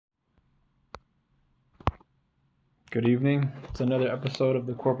Good evening. It's another episode of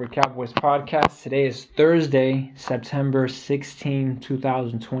the Corporate Cowboys podcast. Today is Thursday, September 16,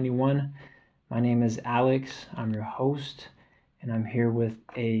 2021. My name is Alex. I'm your host, and I'm here with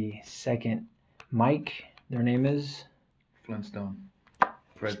a second Mike. Their name is? Flintstone.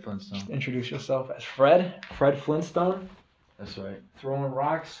 Fred Flintstone. Introduce yourself as Fred. Fred Flintstone. That's right. Throwing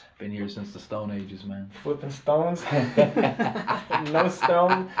rocks. Been here since the Stone Ages, man. Flipping stones. No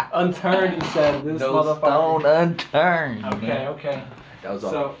stone unturned, he said. This no motherfucker. stone unturned. Okay. That was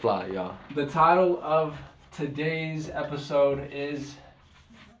all fly, y'all. The title of today's episode is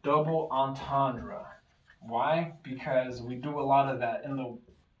Double Entendre. Why? Because we do a lot of that in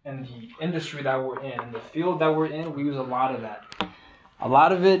the industry that we're in the field that we're in. We use a lot of that. A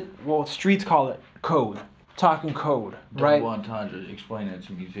lot of it, well, streets call it code. Talking code, right? Double entendre. Explain that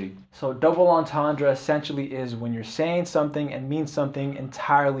to me, G. So double entendre essentially is when you're saying something and means something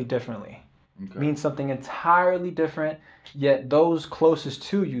entirely differently. Okay. Means something entirely different, yet those closest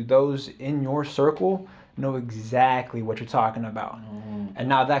to you, those in your circle, know exactly what you're talking about. And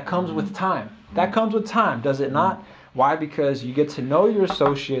now that comes with time. That comes with time, does it not? Why? Because you get to know your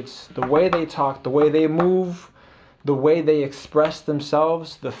associates, the way they talk, the way they move, the way they express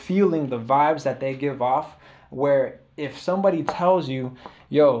themselves, the feeling, the vibes that they give off, where if somebody tells you,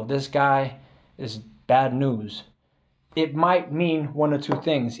 yo, this guy is bad news, it might mean one or two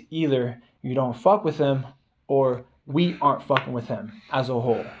things. Either you don't fuck with him or we aren't fucking with him as a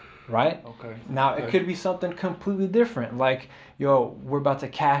whole, right? Okay. Now, it could be something completely different, like, yo, we're about to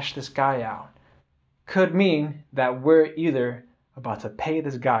cash this guy out. Could mean that we're either about to pay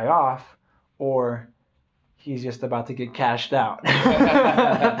this guy off or he's just about to get cashed out.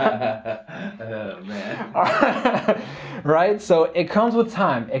 Oh, man. Right? So it comes with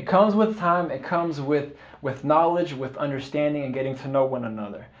time. It comes with knowledge, with understanding, and getting to know one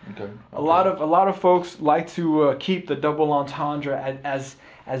another. Okay. A lot of folks like to keep the double entendre as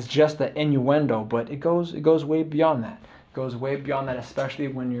just the innuendo, but it goes way beyond that. It goes way beyond that, especially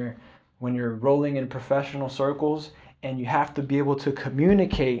when you're rolling in professional circles and you have to be able to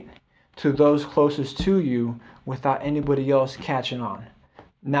communicate to those closest to you without anybody else catching on.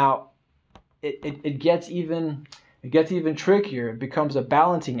 Now, it gets even trickier. It becomes a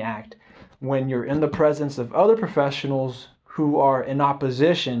balancing act when you're in the presence of other professionals who are in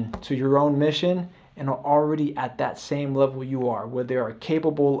opposition to your own mission and are already at that same level you are, where they are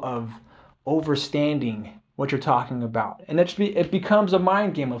capable of overstanding what you're talking about. And it becomes a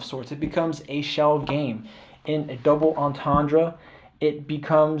mind game of sorts. It becomes a shell game. In a double entendre, it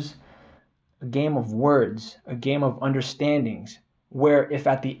becomes a game of words, a game of understandings, where if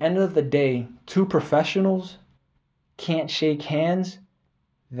at the end of the day, two professionals can't shake hands,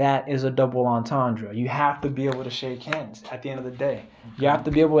 that is a double entendre. You have to be able to shake hands at the end of the day. You have to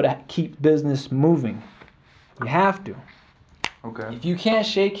be able to keep business moving. You have to. Okay. If you can't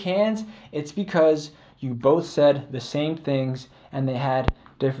shake hands, it's because you both said the same things and they had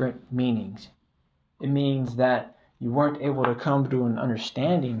different meanings. It means that you weren't able to come to an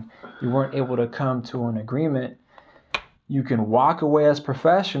understanding. You weren't able to come to an agreement. You can walk away as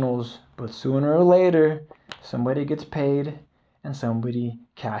professionals, but sooner or later, somebody gets paid and somebody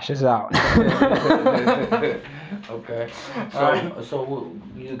cashes out. Okay. So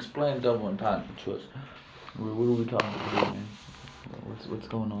you explained double entendre to us. What are we talking about, man? What's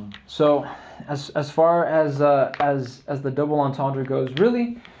going on? So, as far as the double entendre goes,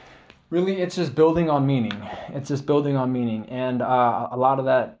 really, it's just building on meaning. It's just building on meaning, and a lot of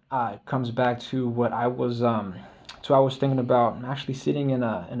that comes back to what I was thinking about. I'm actually sitting in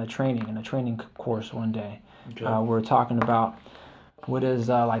a training course one day. Okay. We're talking about what is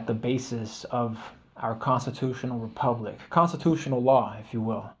like the basis of our constitutional republic, constitutional law, if you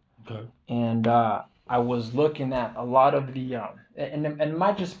will. Okay. And I was looking at a lot of the and it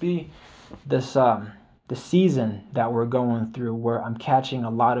might just be this the season that we're going through, where I'm catching a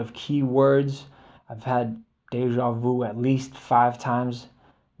lot of key words. I've had deja vu at least 5 times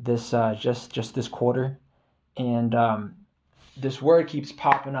this just this quarter, and this word keeps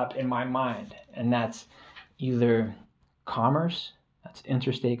popping up in my mind, and that's either commerce, that's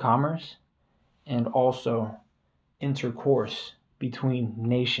interstate commerce, and also intercourse between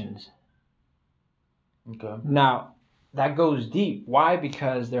nations. Okay. Now, that goes deep. Why?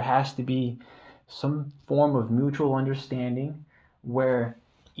 Because there has to be some form of mutual understanding where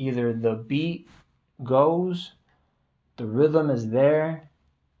either the beat goes, the rhythm is there,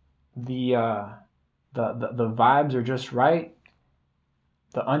 the vibes are just right,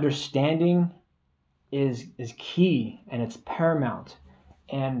 the understanding is key and it's paramount.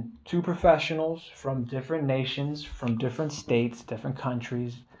 And two professionals from different nations, from different states, different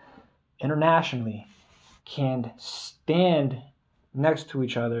countries, internationally, can stand next to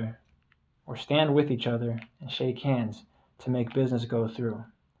each other or stand with each other and shake hands to make business go through.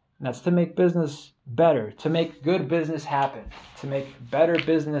 And that's to make business better, to make good business happen, to make better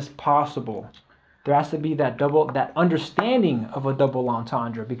business possible. There has to be that understanding of a double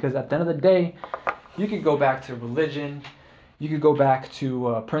entendre, because at the end of the day, you could go back to religion, you could go back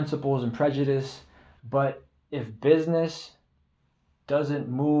to principles and prejudice, but if business doesn't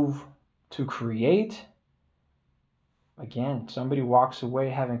move to create, again, somebody walks away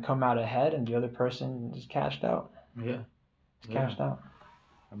having come out ahead and the other person is cashed out. Yeah. It's cashed out.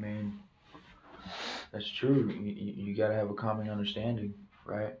 I mean, that's true. You got to have a common understanding,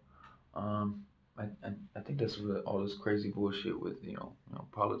 right? I think that's where all this crazy bullshit with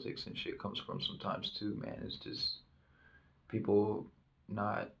politics and shit comes from sometimes too, man. It's just people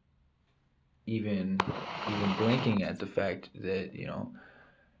not even blinking at the fact that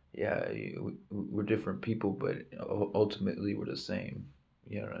we're different people, but ultimately we're the same.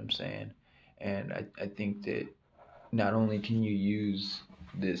 You know what I'm saying? And I think that not only can you use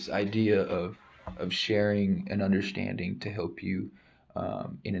this idea of sharing and understanding to help you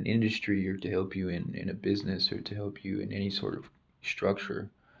in an industry, or to help you in a business, or to help you in any sort of structure,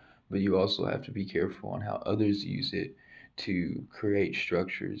 but you also have to be careful on how others use it to create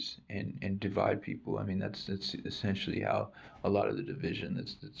structures and divide people. I mean, that's essentially how a lot of the division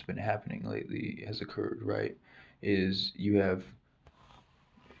that's been happening lately has occurred, right? Is you have,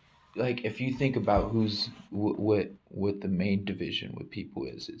 like, if you think about what the main division with people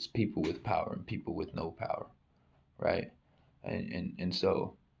is, it's people with power and people with no power, right? And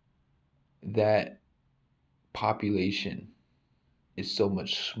so that population is so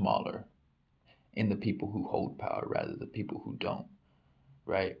much smaller in the people who hold power rather than the people who don't,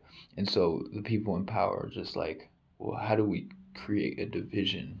 right? And so the people in power are just like, well, how do we create a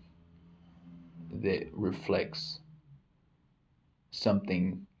division that reflects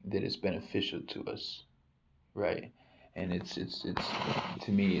something that is beneficial to us, right? And it's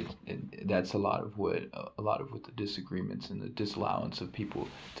to me, that's a lot of what the disagreements and the disallowance of people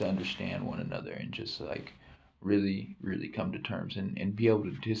to understand one another, and just like really come to terms and be able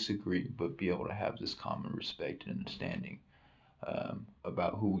to disagree, but be able to have this common respect and understanding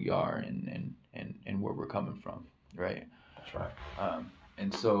about who we are and where we're coming from, right? That's right.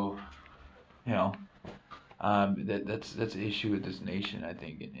 And so, that's an issue with this nation, I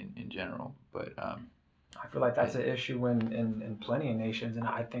think, in general. But I feel like that's an issue in plenty of nations, and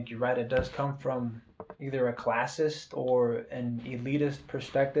I think you're right. It does come from either a classist or an elitist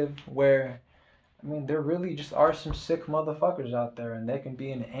perspective, where, I mean, there really just are some sick motherfuckers out there, and they can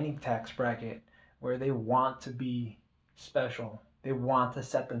be in any tax bracket, where they want to be special. They want to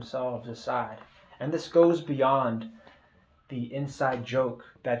set themselves aside. And this goes beyond the inside joke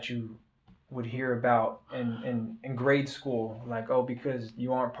that you would hear about in grade school, like, oh, because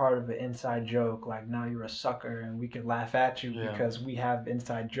you aren't part of the inside joke, like, now you're a sucker and we can laugh at you because we have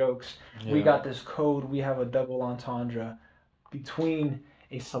inside jokes. We got this code, we have a double entendre between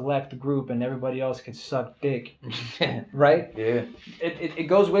a select group, and everybody else can suck dick. Right? Yeah. It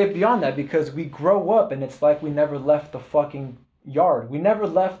goes way beyond that, because we grow up and it's like we never left the fucking yard. We never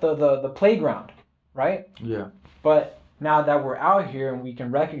left the playground, right? Yeah. But now that we're out here and we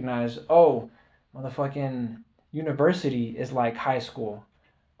can recognize, oh, motherfucking university is like high school.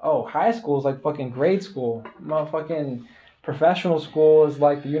 Oh, high school is like fucking grade school. Motherfucking professional school is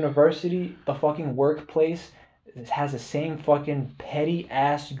like the university. The fucking workplace has the same fucking petty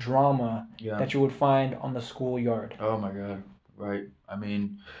ass drama that you would find on the schoolyard. Oh my god, right. I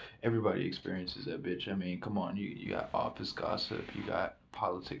mean, everybody experiences that bitch. I mean, come on, you got office gossip, you got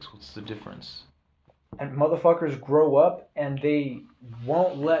politics. What's the difference? And motherfuckers grow up and they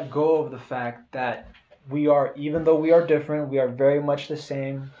won't let go of the fact that we are, even though we are different, we are very much the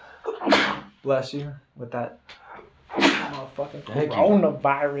same. Bless you with that motherfucking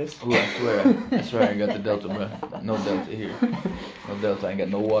coronavirus. Oh, I swear I got the Delta, bro. No Delta here. No Delta. I ain't got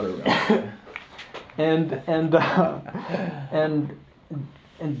no water around.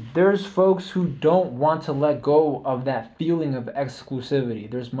 And there's folks who don't want to let go of that feeling of exclusivity.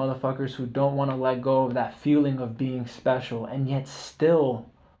 There's motherfuckers who don't want to let go of that feeling of being special, and yet still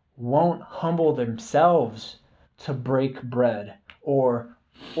won't humble themselves to break bread or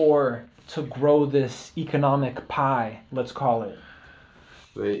to grow this economic pie, let's call it.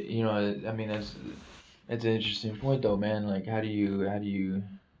 But I mean, that's an interesting point, though, man. Like, how do you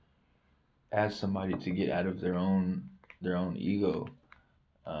ask somebody to get out of their own ego,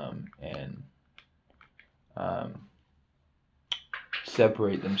 and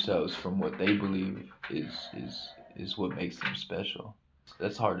separate themselves from what they believe is what makes them special?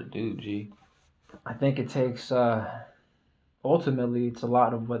 That's hard to do, G. I think it takes ultimately it's a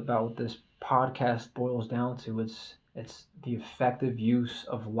lot of what this podcast boils down to. It's the effective use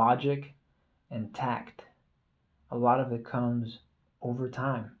of logic and tact. A lot of it comes over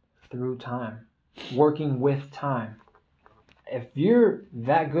time, through time, working with time. If you're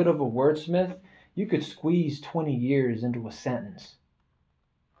that good of a wordsmith, you could squeeze 20 years into a sentence.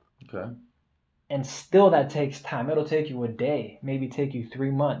 Okay. And still that takes time. It'll take you a day, maybe take you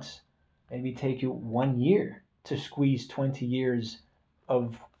 3 months, maybe take you 1 year to squeeze 20 years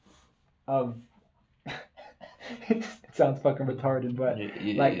of it sounds fucking retarded, but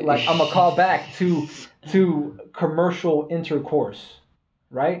like I'm gonna call back to commercial intercourse,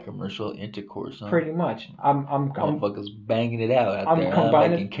 right? Commercial intercourse, huh? Pretty much. I'm Motherfuckers banging it out I'm there,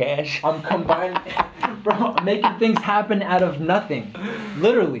 combining- making cash. I'm combining, bro, I'm making things happen out of nothing,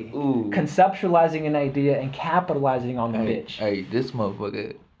 literally. Ooh. Conceptualizing an idea and capitalizing on the Hey, bitch. hey, this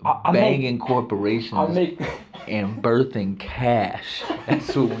motherfucker I banging make- corporations I make and birthing cash.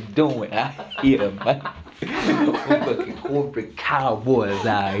 That's what we're doing out here, man. We're fucking corporate cowboys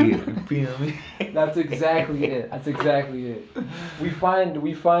out here. You feel me? That's exactly it. That's exactly it. We find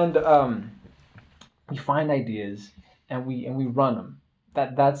ideas and we run them.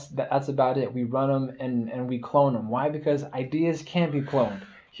 That's about it. We run them and we clone them. Why? Because ideas can't be cloned.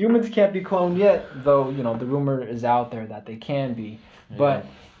 Humans can't be cloned yet, though. The rumor is out there that they can be. Yeah. But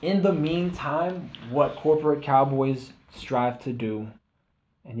in the meantime, what corporate cowboys strive to do,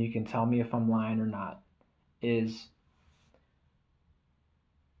 and you can tell me if I'm lying or not, is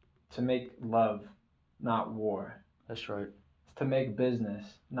to make love, not war. That's right. It's to make business,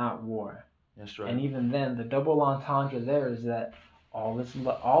 not war. That's right. And even then, the double entendre there is that all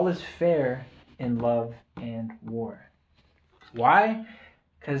is fair in love and war. Why?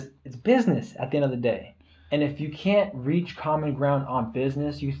 Because it's business at the end of the day. And if you can't reach common ground on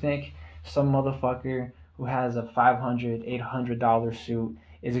business, you think some motherfucker who has a $500, $800 suit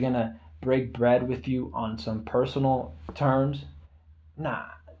is gonna break bread with you on some personal terms? Nah.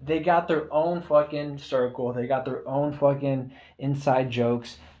 They got their own fucking circle. They got their own fucking inside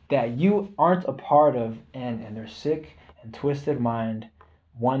jokes that you aren't a part of, and their sick and twisted mind,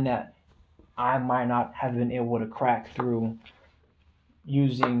 one that I might not have been able to crack through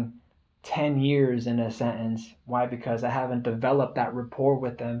using 10 years in a sentence. Why? Because I haven't developed that rapport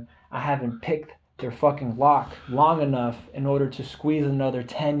with them. I haven't picked their fucking lock long enough in order to squeeze another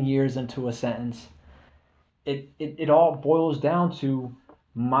 10 years into a sentence. It all boils down to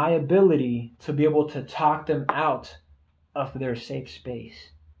my ability to be able to talk them out of their safe space.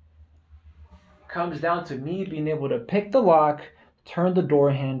 Comes down to me being able to pick the lock, turn the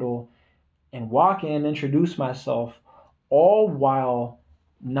door handle, and walk in, introduce myself, all while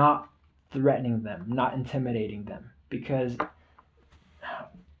not threatening them, not intimidating them. Because,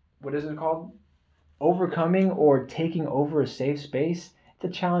 what is it called? Overcoming or taking over a safe space, it's a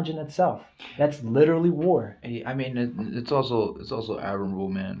challenge in itself. That's literally war. I mean, it's also admirable,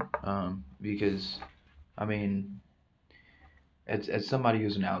 man. Because, I mean, as somebody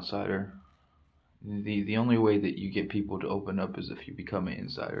who's an outsider, the only way that you get people to open up is if you become an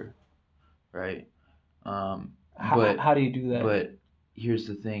insider, right? How do you do that? But here's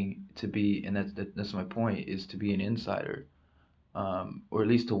the thing: and that's my point, is to be an insider, or at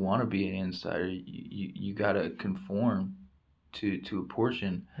least to want to be an insider. You gotta conform to a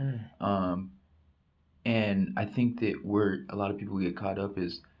portion. And I think that where a lot of people get caught up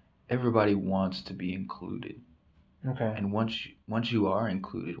is everybody wants to be included. Okay. And once you are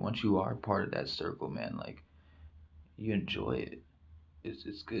included, once you are part of that circle, man, like, you enjoy it.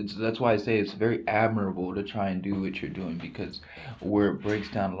 It's good. So that's why I say it's very admirable to try and do what you're doing, because where it breaks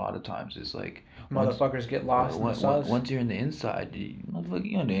down a lot of times is like Motherfuckers get lost in the sauce. once you're in the inside, motherfucker,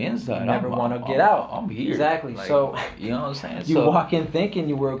 you're on the inside. You never want to get out. I'm here. Exactly. Like, so you know what I'm saying? You walk in thinking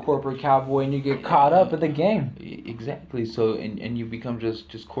you were a corporate cowboy and you get caught up in the game. Exactly. So and you become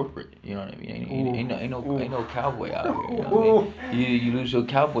just corporate. You know what I mean? Ain't no cowboy out here. You know what I mean? You lose your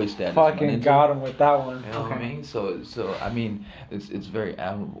cowboy status. Fucking got him with that one. You know what I mean? So I mean, it's very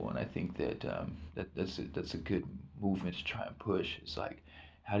admirable, and I think that that's a good movement to try and push. It's like,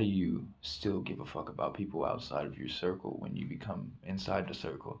 how do you still give a fuck about people outside of your circle when you become inside the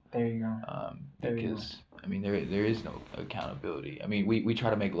circle? There you go. Because I mean, there is no accountability. I mean, we try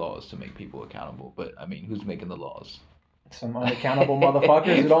to make laws to make people accountable, but I mean, who's making the laws? Some unaccountable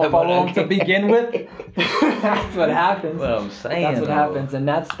motherfuckers who don't follow them to begin with. That's what happens. Well, I'm saying that's what happens, and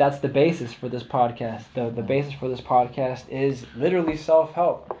that's the basis for this podcast. The basis for this podcast is literally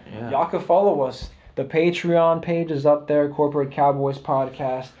self-help. Yeah. Y'all can follow us. The Patreon page is up there, Corporate Cowboys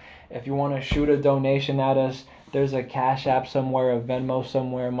Podcast. If you want to shoot a donation at us, There's a Cash App somewhere, a Venmo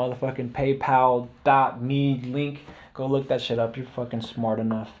somewhere, motherfucking PayPal.me link. Go look that shit up. You're fucking smart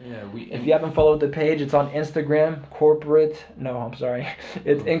enough. Yeah, If you haven't followed the page, it's on Instagram.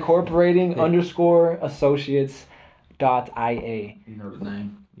 It's incorporating underscore associates.ia. You know the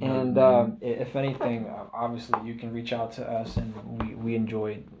name. And if anything, obviously you can reach out to us, and we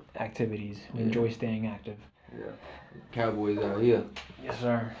enjoy activities. We enjoy staying active. Yeah. Cowboys out here. Yes,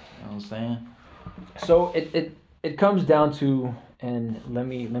 sir. You know what I'm saying? So it comes down to, and let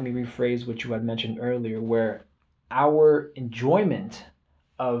me rephrase what you had mentioned earlier, where our enjoyment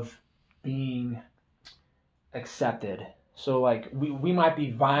of being accepted. So like we might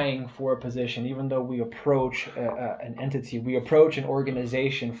be vying for a position, even though we approach an entity, we approach an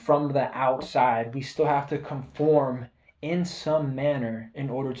organization from the outside, we still have to conform in some manner in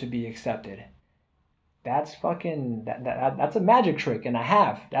order to be accepted. That's fucking that's a magic trick and a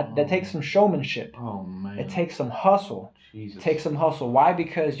half. That takes some showmanship. Oh man. It takes some hustle. Jesus. It takes some hustle. Why?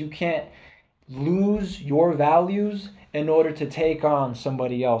 Because you can't lose your values in order to take on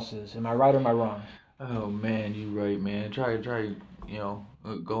somebody else's. Am I right or am I wrong? Oh man, you right, man. Try, you know,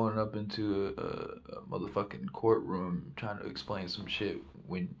 going up into a motherfucking courtroom trying to explain some shit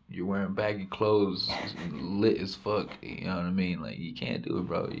when you're wearing baggy clothes, lit as fuck. You know what I mean? Like you can't do it,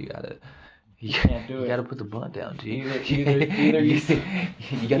 bro. You can't do it. You gotta put the blunt down, G. Either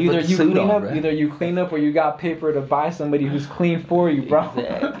you clean up or you got paper to buy somebody who's clean for you, bro.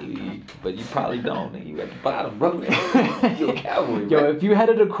 Exactly. But you probably don't. And you at the bottom, bro. You're a cowboy, bro. Yo, if you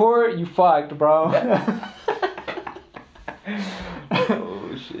headed to court, you fucked, bro.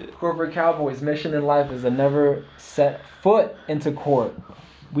 Oh shit. Corporate cowboys' mission in life is to never set foot into court.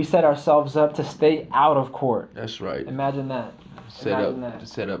 We set ourselves up to stay out of court. That's right. Imagine that.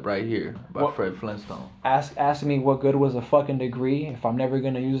 Set up right here by Fred Flintstone. Ask me what good was a fucking degree if I'm never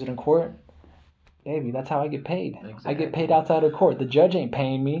gonna use it in court. Baby, that's how I get paid. Exactly. I get paid outside of court. The judge ain't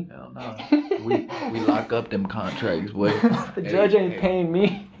paying me. Hell no. we lock up them contracts, boy. The judge ain't paying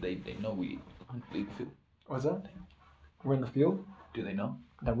me. They know we legal field. What's that? We're in the field? Do they know?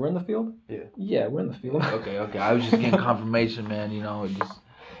 That we're in the field? Yeah. Yeah, we're in the field. Okay. I was just getting confirmation, man. You know, it just.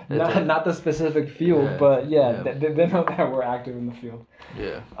 Not the specific field, but they know that we're active in the field.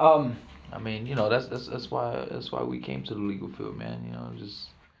 Yeah. I mean, you know, that's why we came to the legal field, man. You know,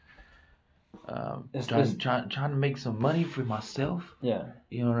 just trying to make some money for myself. Yeah.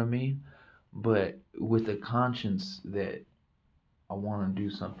 You know what I mean? But with a conscience that I want to do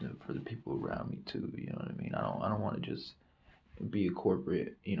something for the people around me too. You know what I mean? I don't want to just be a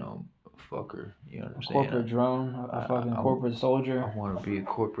corporate, you know, fucker. You know what I'm saying? Corporate drone, a fucking corporate soldier. I want to be a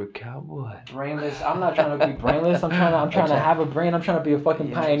corporate cowboy. Brainless. I'm not trying to be brainless. I'm trying to have a brain. I'm trying to be a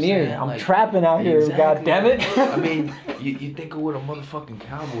fucking pioneer. I'm like, trapping out here. God damn it. I mean, you think of what a motherfucking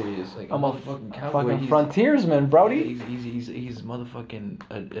cowboy is. Like I'm a motherfucking cowboy. Fucking frontiersman, Brody. He's motherfucking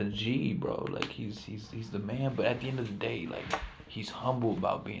a G, bro. Like he's the man. But at the end of the day, like he's humble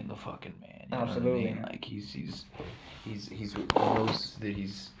about being the fucking man. You Absolutely. know what I mean? Like he knows that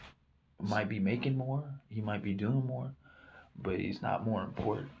he's might be making more, he might be doing more, but he's not more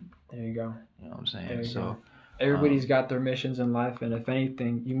important. There you go. You know what I'm saying? So everybody's got their missions in life, and if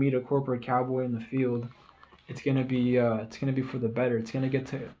anything, you meet a corporate cowboy in the field, it's gonna be for the better. It's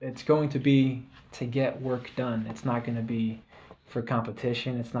going to be to get work done. It's not gonna be for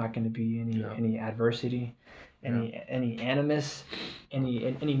competition. It's not gonna be any adversity, any animus,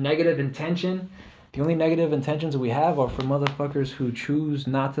 any negative intention. The only negative intentions we have are for motherfuckers who choose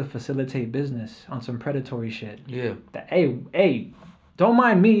not to facilitate business on some predatory shit. Yeah. Hey, don't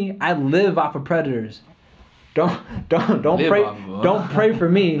mind me. I live off of predators. Don't pray. Don't pray for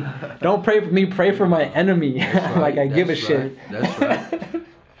me. Don't pray for me. Pray for my enemy. Right, like I give a shit. That's right.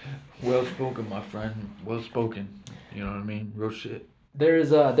 Well spoken, my friend. Well spoken. You know what I mean? Real shit. There's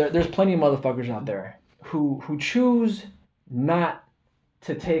plenty of motherfuckers out there who choose not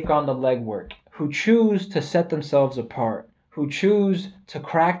to take on the legwork, who choose to set themselves apart, who choose to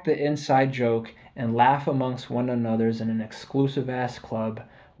crack the inside joke and laugh amongst one another's in an exclusive ass club.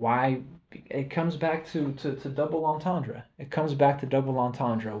 Why? It comes back to double entendre. It comes back to double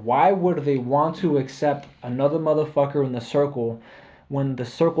entendre. Why would they want to accept another motherfucker in the circle when the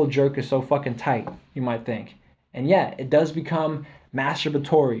circle jerk is so fucking tight, you might think? And yeah, it does become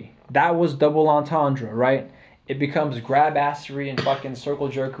masturbatory. That was double entendre, right? It becomes grab-assery and fucking circle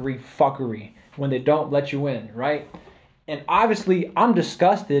jerkery fuckery when they don't let you in, right? And obviously, I'm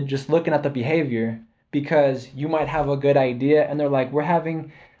disgusted just looking at the behavior because you might have a good idea and they're like, we're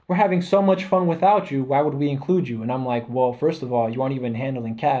having so much fun without you. Why would we include you? And I'm like, well, first of all, you aren't even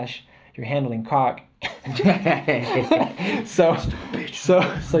handling cash. You're handling cock. so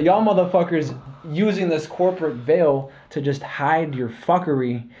y'all motherfuckers using this corporate veil to just hide your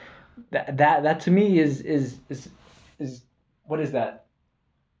fuckery. That to me is what is that?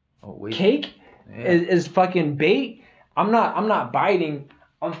 Oh wait. Cake? Yeah. Is fucking bait. I'm not biting.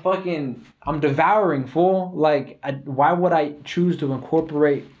 I'm devouring, fool. Like, why would I choose to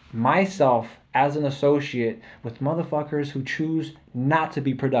incorporate myself as an associate with motherfuckers who choose not to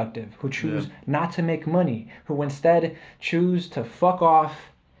be productive, who choose not to make money, who instead choose to fuck off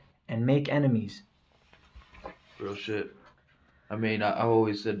and make enemies? Real shit. I mean, I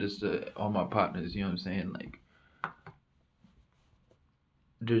always said this to all my partners, you know what I'm saying? Like,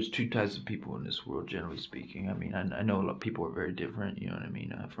 there's two types of people in this world, generally speaking. I mean, I know a lot of people are very different, you know what I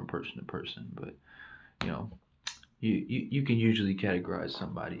mean, from person to person, but, you know, you can usually categorize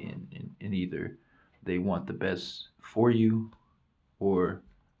somebody in either they want the best for you or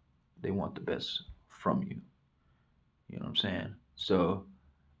they want the best from you. You know what I'm saying? So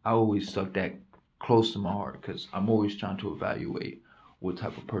I always stuck that close to my heart because I'm always trying to evaluate what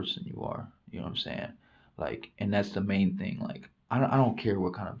type of person you are. You know what I'm saying? Like, and that's the main thing. Like, I don't care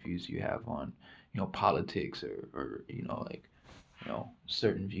what kind of views you have on, politics or like,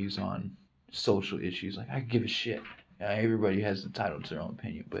 certain views on social issues. Like, I give a shit. Everybody has entitled to their own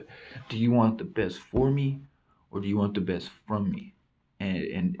opinion. But do you want the best for me or do you want the best from me?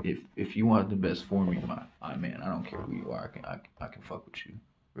 And if you want the best for me, my man, I don't care who you are. I can fuck with you.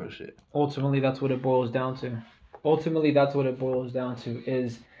 Real shit. Ultimately, that's what it boils down to. Ultimately, that's what it boils down to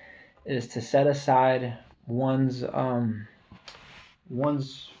is to set aside one's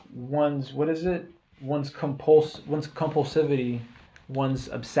what is it? One's compulsivity, one's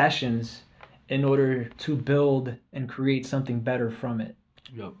obsessions, in order to build and create something better from it.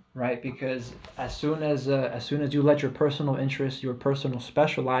 Yep. Right? Because as soon as you let your personal interests, your personal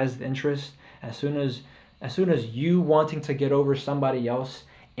specialized interests, as soon as you wanting to get over somebody else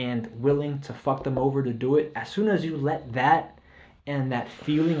and willing to fuck them over to do it, as soon as you let that and that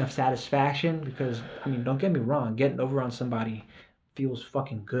feeling of satisfaction, because I mean, don't get me wrong, getting over on somebody feels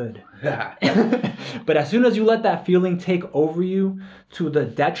fucking good. But as soon as you let that feeling take over you to the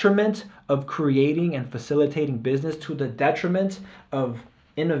detriment of creating and facilitating business, to the detriment of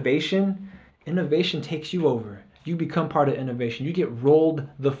innovation takes you over. You become part of innovation. You get rolled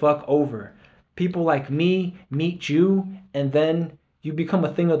the fuck over. People like me meet you, and then you become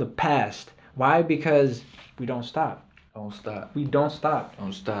a thing of the past. Why? Because we don't stop. Don't stop. We don't stop.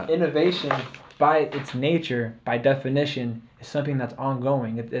 Don't stop. Innovation, by its nature, by definition, is something that's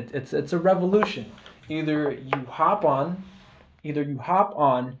ongoing. It's a revolution. Either you hop on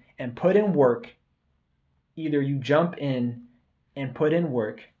and put in work. Either you jump in and put in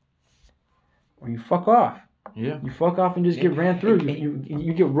work, or you fuck off. Yeah. You fuck off and just get ran through.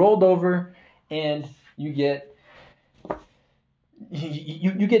 You get rolled over, and you get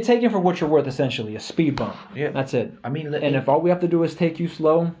taken for what you're worth, essentially, a speed bump. Yeah. That's it. I mean, and if all we have to do is take you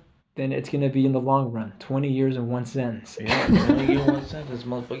slow, then it's gonna be in the long run. 20 years in one sentence. Yeah, 20 years in one sentence,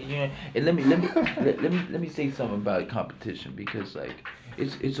 motherfucker. You know, and let me say something about competition because like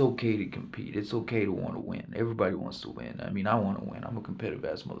it's okay to compete. It's okay to want to win. Everybody wants to win. I mean, I want to win. I'm a competitive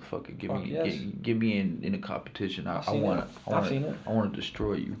ass motherfucker. Give me in a competition. I want to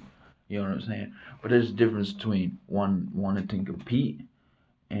destroy you. You know what I'm saying? But there's a difference between wanting to compete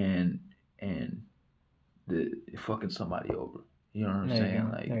and the fucking somebody over. You know what I'm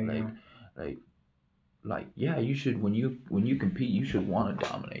saying? Like, yeah, you should when you compete, you should want to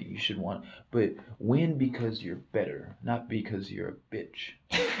dominate. You should want, but win because you're better, not because you're a bitch.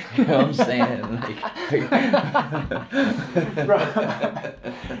 You know what I'm saying?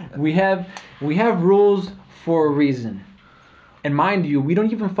 we have rules for a reason, and mind you, we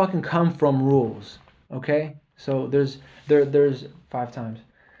don't even fucking come from rules. Okay, so there's 5 times.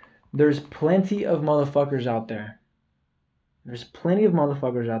 There's plenty of motherfuckers out there. There's plenty of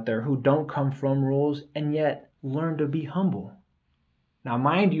motherfuckers out there who don't come from rules and yet learn to be humble. Now,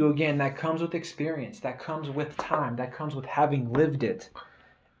 mind you, again, that comes with experience. That comes with time. That comes with having lived it.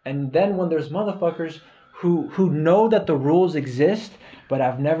 And then when there's motherfuckers who know that the rules exist, but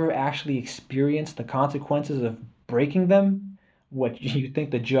have never actually experienced the consequences of breaking them, what, you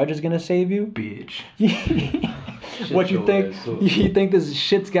think the judge is going to save you? Bitch. What you think? You think this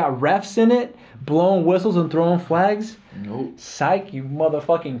shit's got refs in it, blowing whistles and throwing flags? Nope. Psych, you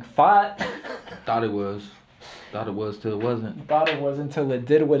motherfucking thought. Thought it was till it wasn't. Thought it was until it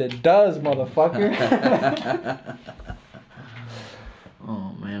did what it does, motherfucker.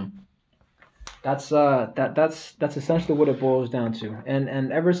 Oh man. That's essentially what it boils down to.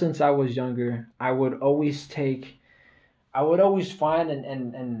 And ever since I was younger, I would always find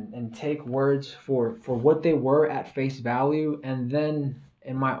and take words for what they were at face value, and then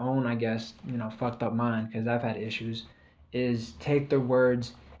in my own, I guess, fucked up mind, because I've had issues, is take their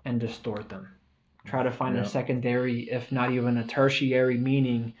words and distort them. Try to find a secondary, if not even a tertiary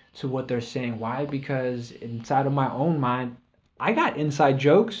meaning to what they're saying. Why? Because inside of my own mind, I got inside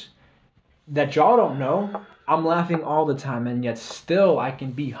jokes that y'all don't know. I'm laughing all the time, and yet still I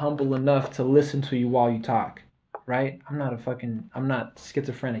can be humble enough to listen to you while you talk. Right? I'm not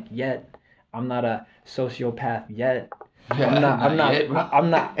schizophrenic yet. I'm not a sociopath yet. I'm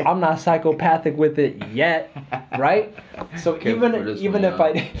not psychopathic with it yet, right? So even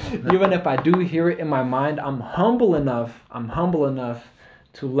if I do hear it in my mind, I'm humble enough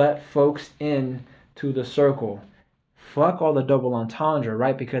to let folks in to the circle. Fuck all the double entendre,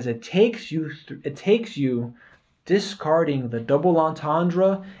 right? Because it takes you discarding the double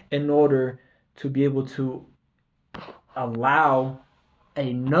entendre in order to be able to allow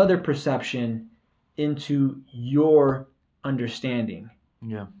another perception into your understanding.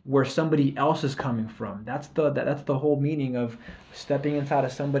 Yeah. Where somebody else is coming from. That's the whole meaning of stepping inside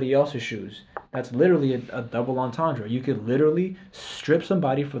of somebody else's shoes. That's literally a double entendre. You could literally strip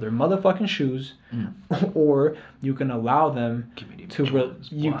somebody for their motherfucking shoes, or you can allow them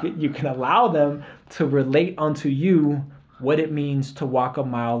you can allow them to relate unto you what it means to walk a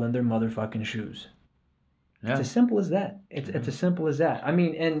mile in their motherfucking shoes. Yeah. It's as simple as that. It's as simple as that. I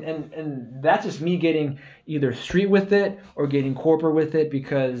mean, and that's just me getting either street with it or getting corporate with it,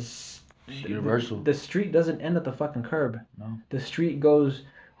 because it's universal. The street doesn't end at the fucking curb. No. The street goes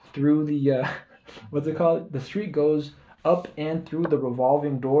through the what's it called? The street goes up and through the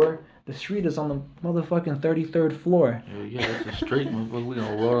revolving door. The street is on the motherfucking 33rd floor. Yeah, that's the street, motherfucker. We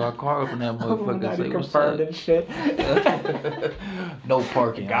gonna roll our car up in that motherfucker. Say what's up. And shit. No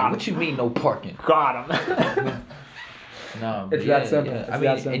parking. What you mean no parking? Got him. No, it's that simple.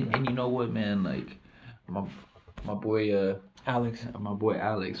 Yeah. And you know what, man? Like my boy Alex. My boy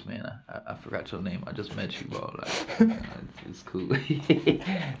Alex, man. I forgot your name. I just met you, bro. Like, it's cool.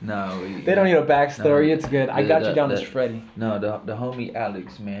 No, they don't need a backstory. No, it's good. I got you down as Freddy. No, the homie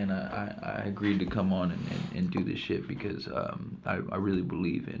Alex, man. I agreed to come on and do this shit because I really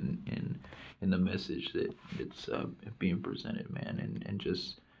believe in the message that it's being presented, man, and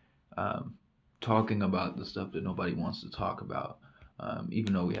just talking about the stuff that nobody wants to talk about,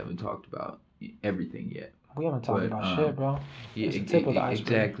 even though we haven't talked about everything yet. We haven't talked about shit, bro. Yeah, it's the tip of the iceberg.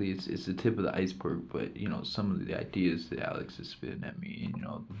 Exactly. It's the tip of the iceberg. But some of the ideas that Alex is spitting at me, and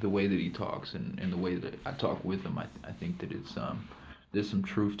the way that he talks and the way that I talk with him, I think that it's there's some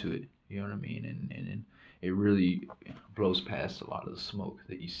truth to it. You know what I mean? And it really blows past a lot of the smoke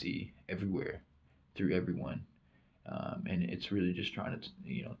that you see everywhere, through everyone. And it's really just trying to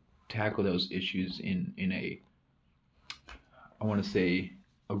tackle those issues in a, I want to say,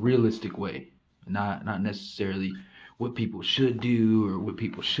 a realistic way. Not necessarily what people should do or what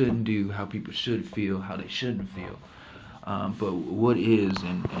people shouldn't do, how people should feel, how they shouldn't feel, but what is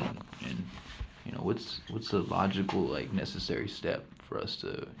and what's a logical, necessary step for us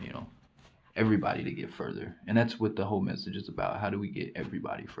to everybody to get further. And that's what the whole message is about. How do we get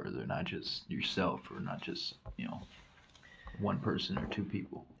everybody further, not just yourself or not just one person or two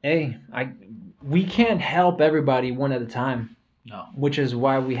people. Hey, we can't help everybody one at a time. No. Which is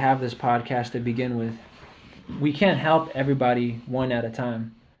why we have this podcast to begin with. We can't help everybody one at a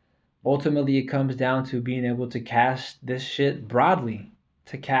time. Ultimately, it comes down to being able to cast this shit broadly,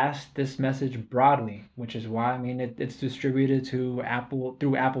 to cast this message broadly, which is why, it's distributed to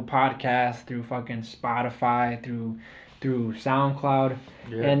through Apple Podcasts, through fucking Spotify, through SoundCloud,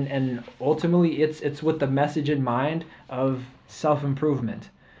 yeah. And ultimately it's with the message in mind of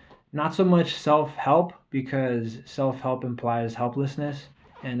self-improvement. Not so much self-help, because self-help implies helplessness.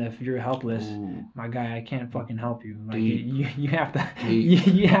 And if you're helpless, my guy, I can't fucking help you. Like you have to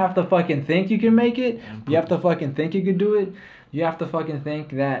you have to fucking think you can make it. You have to fucking think you can do it. You have to fucking think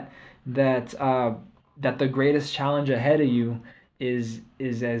that the greatest challenge ahead of you is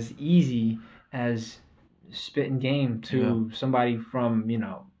as easy as spitting game to somebody from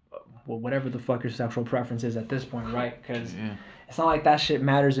whatever the fuck your sexual preference is at this point, right? Because it's not like that shit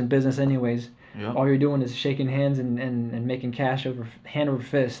matters in business anyways. Yep. All you're doing is shaking hands and making cash hand over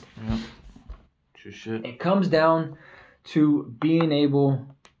fist. Yep. True shit. It comes down to being able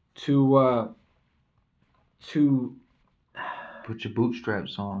to put your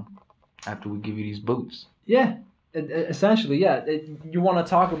bootstraps on after we give you these boots. Yeah. Essentially, yeah. You want to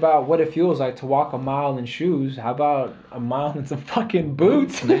talk about what it feels like to walk a mile in shoes. How about a mile in some fucking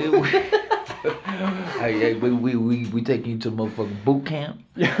boots? Hey, we taking you to motherfucking boot camp.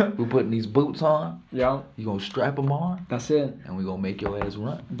 Yeah. We're putting these boots on. Yeah. You gonna strap them on. That's it. And we gonna make your ass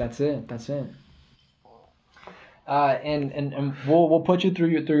run. That's it. And we'll put you through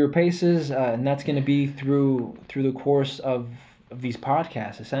your paces, and that's going to be through the course of these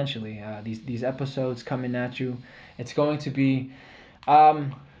podcasts, essentially. These episodes coming at you. It's going to be,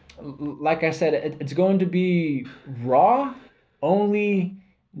 um, like I said, it's going to be raw, only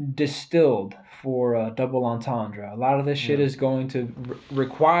distilled for double entendre. A lot of this shit Yeah. is going to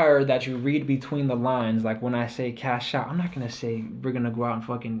require that you read between the lines. Like when I say cash out, I'm not gonna say we're gonna go out and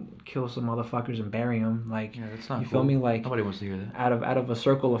fucking kill some motherfuckers and bury them. Like, Yeah, that's not you feel cool. me? Like, Nobody wants to hear that. out of a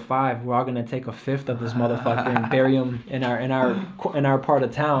circle of five, we're all gonna take a fifth of this motherfucker and bury him in our part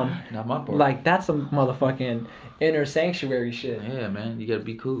of town. Not my part. Like, that's some motherfucking inner sanctuary shit. Yeah, man, you gotta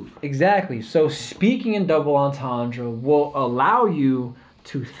be cool. Exactly. So speaking in double entendre will allow you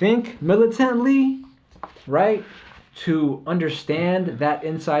to think militantly, right? To understand that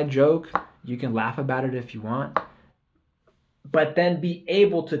inside joke. You can laugh about it if you want, but then be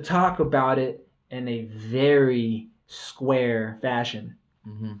able to talk about it in a very square fashion.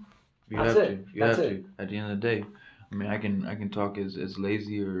 Mm-hmm. You That's have it. to. You That's have it. to. At the end of the day, I mean, I can talk as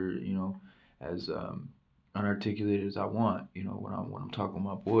lazy or as unarticulated as I want. When I'm talking with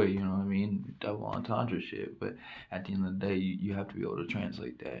my boy. You know what I mean? Double entendre shit. But at the end of the day, you have to be able to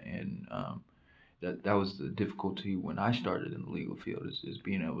translate that. And that was the difficulty when I started in the legal field is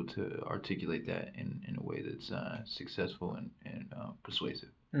being able to articulate that in a way that's successful and persuasive.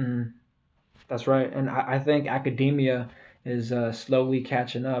 Mm-hmm. That's right. And I think academia is slowly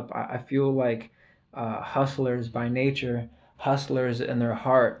catching up. I feel like hustlers by nature, hustlers in their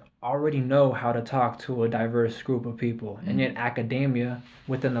heart, already know how to talk to a diverse group of people. And Mm. yet, academia,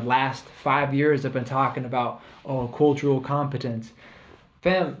 within the last 5 years, have been talking about, oh, cultural competence.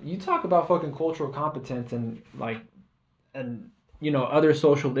 Fam, you talk about fucking cultural competence and other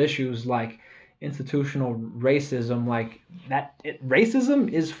social issues like institutional racism, like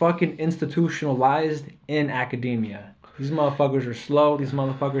racism is fucking institutionalized in academia. These motherfuckers are slow. These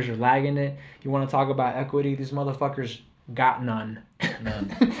motherfuckers are lagging it. You want to talk about equity? These motherfuckers got none.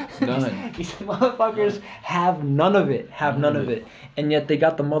 None. None. These motherfuckers have none of it. Have none of it. And yet they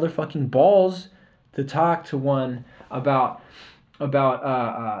got the motherfucking balls to talk to one about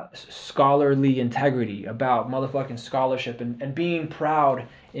scholarly integrity, about motherfucking scholarship, and being proud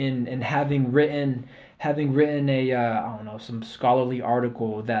in having written a I don't know, some scholarly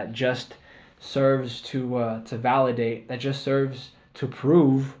article that just serves to validate, that just serves to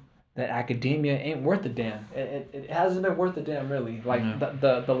prove that academia ain't worth a damn. It hasn't been worth a damn, really. Like, Yeah.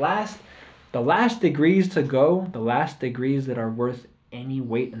 the last degrees to go, the last degrees that are worth any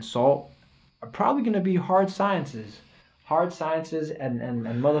weight in salt are probably going to be hard sciences, and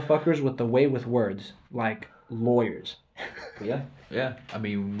motherfuckers with the way with words, like lawyers. Yeah, yeah. I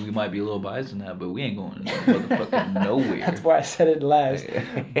mean, we might be a little biased in that, but we ain't going motherfucking nowhere. That's why I said it last.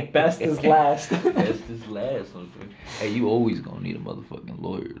 Best is last. Best is last. Hey, you always gonna need a motherfucking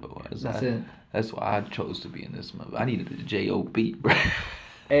lawyer though. That's it. That's why I chose to be in this mother. I needed a job, bro.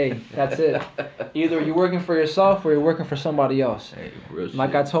 Hey, that's it. Either you're working for yourself or you're working for somebody else. Hey, real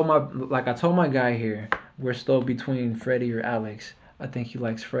Like shit. I told my guy here, we're still between Freddie or Alex. I think he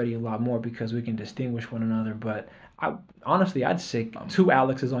likes Freddie a lot more because we can distinguish one another. But honestly, I'd sick 2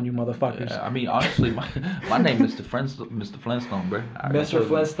 Alexes on you motherfuckers. I mean, honestly, my name is Mr. Flintstone, bro. Mr.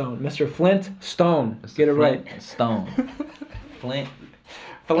 Flintstone, Mr. Flintstone. Mr. Get it Flint right. Stone. Flint.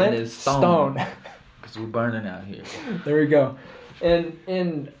 Flint and it's Stone. Cause we're burning out here. There we go. And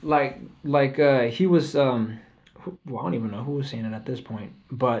he was well, I don't even know who was saying it at this point,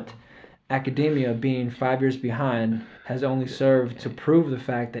 but academia being 5 years behind has only served to prove the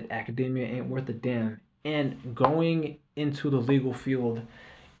fact that academia ain't worth a damn. And going into the legal field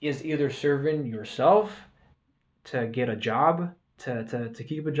is either serving yourself to get a job, to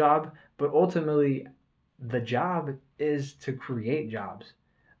keep a job, but ultimately the job is to create jobs.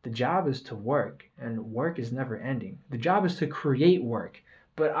 The job is to work, and work is never ending. The job is to create work,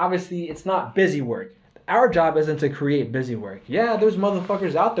 but obviously it's not busy work. Our job isn't to create busy work. Yeah, there's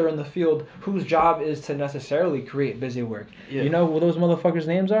motherfuckers out there in the field whose job is to necessarily create busy work. Yeah. You know who those motherfuckers'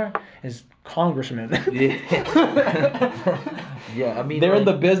 names are? Is congressmen. Yeah. Yeah, I mean, they're in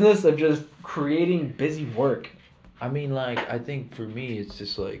like, the business of just creating busy work. I mean, like, I think for me, it's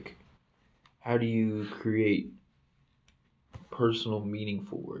just like, how do you create personal,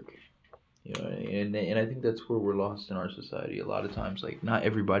 meaningful work? You know, and I think that's where we're lost in our society. A lot of times, like, not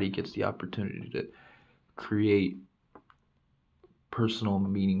everybody gets the opportunity to create personal,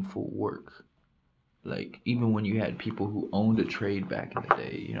 meaningful work. Like, even when you had people who owned a trade back in the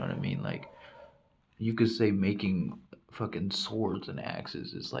day, you know what I mean? Like, you could say making fucking swords and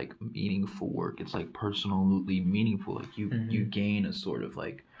axes is like meaningful work. It's like personally meaningful. Like you gain a sort of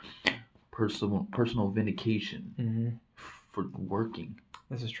like personal vindication Mm-hmm. for working.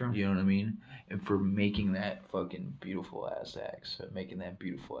 This is true. You know what I mean? And for making that fucking beautiful ass axe, making that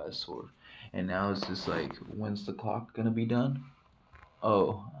beautiful ass sword. And now it's just like, when's the clock gonna be done?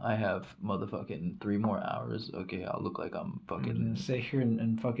 Oh, I have motherfucking 3 more hours. Okay, I'll look like I'm I'm gonna fucking. sit here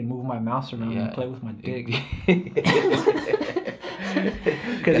and fucking move my mouse around and play with my dick.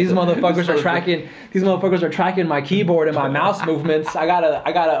 Because these motherfuckers are tracking. These motherfuckers are tracking my keyboard and my mouse movements. I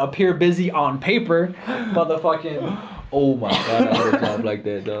gotta appear busy on paper, motherfucking. Oh my god, I had a job like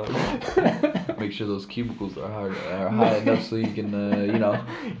that, dog. Make sure those cubicles are high enough so you can,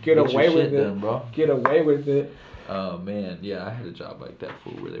 get away your with shit it, done, bro. Get away with it. Oh man, yeah, I had a job like that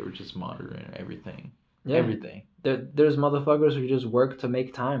fool where they were just monitoring everything. Yeah. Everything. There's motherfuckers who just work to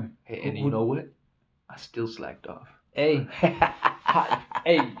make time. Hey, and you know what? I still slacked off. Hey,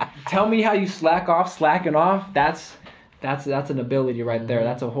 hey, tell me how you slacking off. That's an ability right there.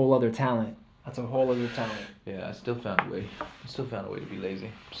 That's a whole other talent. Yeah, I still found a way. To be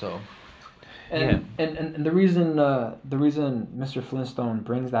lazy. So. And the reason Mr. Flintstone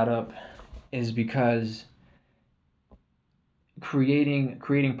brings that up is because creating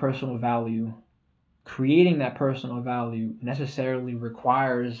personal value, creating that personal value necessarily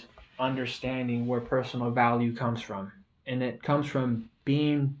requires understanding where personal value comes from. And it comes from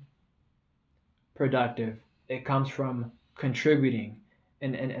being productive. It comes from contributing.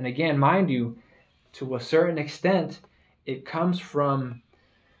 And again, mind you, to a certain extent, it comes from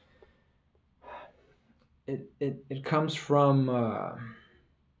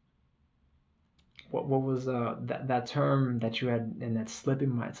what was that term that you had, and that's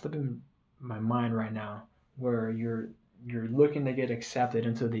slipping my mind right now, where you're looking to get accepted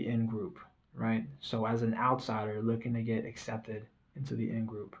into the in group, right? So as an outsider looking to get accepted into the in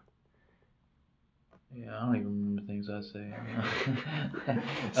group. Yeah, I don't even remember things I say.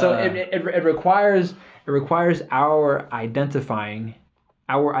 So it requires our identifying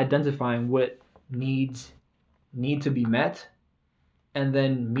what needs need to be met, and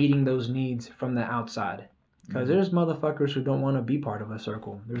then meeting those needs from the outside. Because there's motherfuckers who don't want to be part of a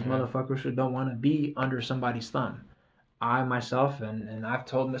circle. There's motherfuckers who don't want to be under somebody's thumb. I myself, and I've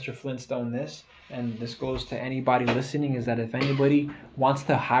told Mr. Flintstone this, and this goes to anybody listening, is that if anybody wants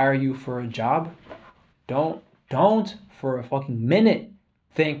to hire you for a job, don't for a fucking minute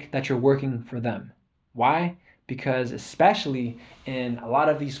think that you're working for them. Why? Because especially in a lot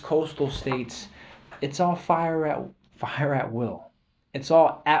of these coastal states, it's all fire at will. It's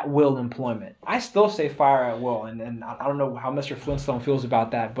all at will employment. I still say fire at will, and I don't know how Mr. Flintstone feels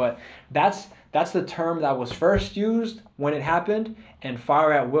about that, but that's the term that was first used when it happened, and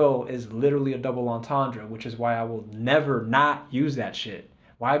fire at will is literally a double entendre, which is why I will never not use that shit.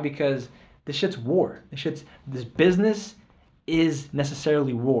 Why? Because this shit's war. This business is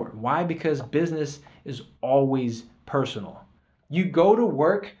necessarily war. Why? Because business is always personal. You go to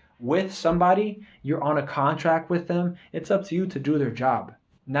work with somebody, you're on a contract with them, it's up to you to do their job.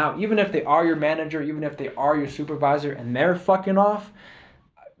 Now, even if they are your manager, even if they are your supervisor and they're fucking off,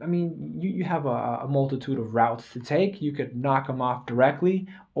 I mean, you have a multitude of routes to take. You could knock them off directly,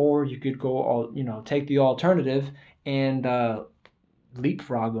 or you could go take the alternative and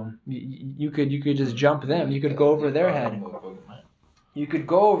leapfrog them. You could just jump them. You could go over their head. You could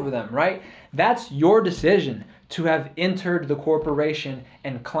go over them, right? That's your decision to have entered the corporation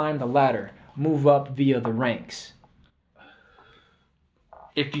and climb the ladder, move up via the ranks.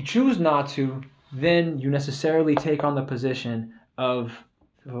 If you choose not to, then you necessarily take on the position of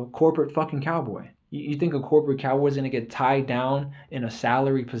a corporate fucking cowboy. You think a corporate cowboy is going to get tied down in a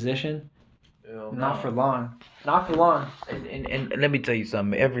salary position? Not for long. Not for long. And let me tell you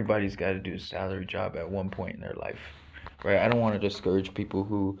something. Everybody's got to do a salary job at one point in their life, right? I don't want to discourage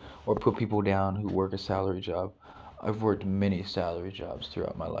people or put people down who work a salary job. I've worked many salary jobs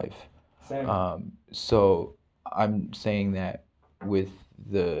throughout my life. Same. So I'm saying that with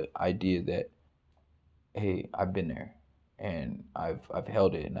the idea that, hey, I've been there, and I've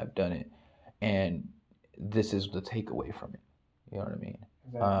held it, and I've done it, and this is the takeaway from it. You know what I mean?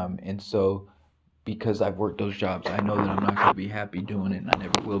 Exactly. And so, because I've worked those jobs, I know that I'm not going to be happy doing it, and I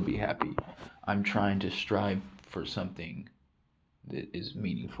never will be happy. I'm trying to strive for something that is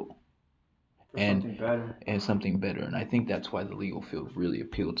meaningful. Something better. And something better. And I think that's why the legal field really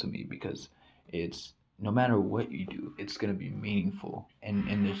appealed to me, because it's, no matter what you do, it's going to be meaningful.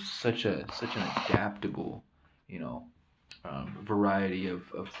 And there's such an adaptable, variety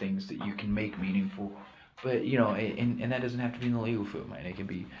of things that you can make meaningful. But, and that doesn't have to be in the legal field, man. It can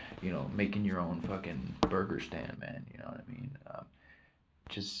be, making your own fucking burger stand, man. You know what I mean?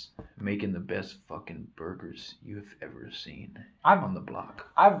 just making the best fucking burgers you've ever seen I've on the block.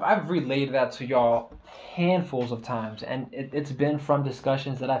 I've relayed that to y'all handfuls of times, and it's been from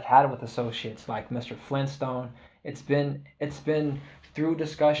discussions that I've had with associates like Mr. Flintstone. It's been through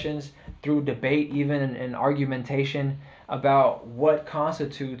discussions, through debate, even and argumentation about what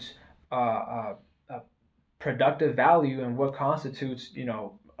constitutes productive value and what constitutes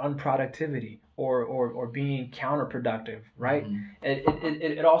unproductivity or being counterproductive, right? Mhm.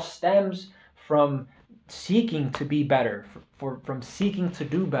 It all stems from seeking to be better, from seeking to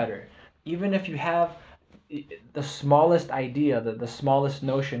do better. Even if you have the smallest idea, the smallest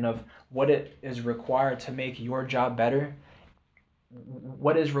notion of what it is required to make your job better,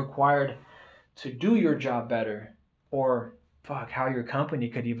 what is required to do your job better, or fuck, how your company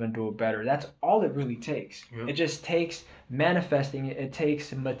could even do it better. That's all it really takes. Yep. It just takes manifesting it, it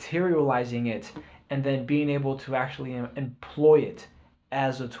takes materializing it, and then being able to actually employ it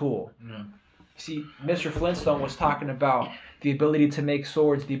as a tool. Yeah. See, Mr. Flintstone was talking about the ability to make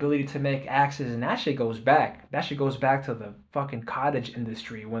swords, the ability to make axes, and that shit goes back. That shit goes back to the fucking cottage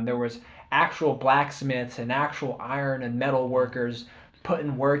industry when there was actual blacksmiths and actual iron and metal workers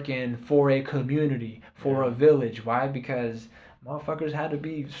putting work in for a community, for a village. Why? Because motherfuckers had to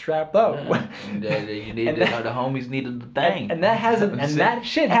be strapped up. Yeah. The homies needed the thing. And that hasn't, and that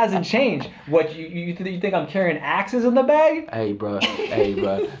shit hasn't changed. What you think I'm carrying axes in the bag? Hey, bro.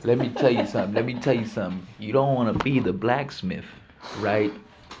 Let me tell you something. You don't want to be the blacksmith, right?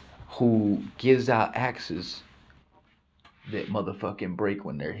 Who gives out axes that motherfucking break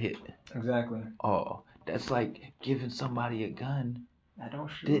when they're hit. Exactly. Oh, that's like giving somebody a gun I don't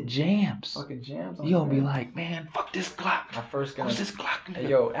shoot. that jams. Fucking jams. You gonna be like, man, fuck this Glock. My first gun. What's this Glock? Hey,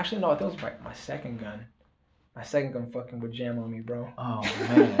 yo, actually no, I think it was my second gun. My second gun fucking would jam on me, bro. Oh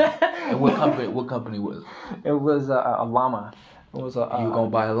man. And what company was it? It was a llama. It was a. You gonna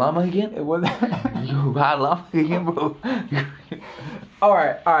buy a llama again? It was. You gonna buy a llama again, bro? All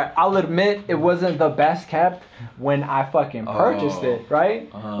right. I'll admit it wasn't the best kept when I fucking purchased it,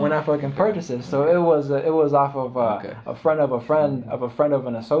 right? When I fucking purchased it, so it was off of a friend of a friend of a friend of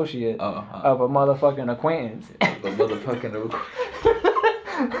an associate of a motherfucking acquaintance. A motherfucking.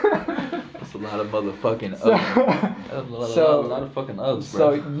 That's a lot of motherfucking. So, a lot of fucking bro.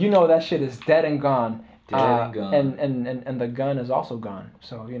 So you know that shit is dead and gone. Dead and gone. And the gun is also gone.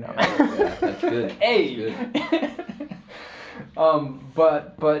 So you know. Yeah, that's good. Hey. That's good.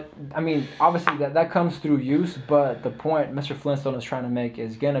 But I mean, obviously that comes through use. But the point Mr. Flintstone is trying to make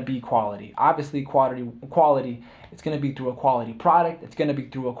is gonna be quality. Obviously, quality. It's gonna be through a quality product. It's gonna be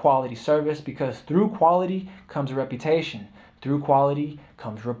through a quality service, because through quality comes reputation. Through quality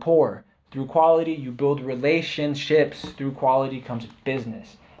comes rapport. Through quality, you build relationships. Through quality comes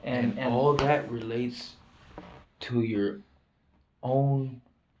business. And all that relates to your own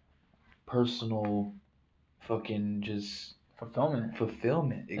personal fucking just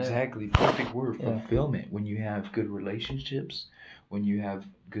fulfillment. Exactly. Yeah. Perfect word. Yeah. Fulfillment. When you have good relationships, when you have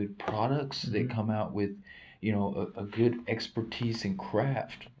good products that come out with, a good expertise in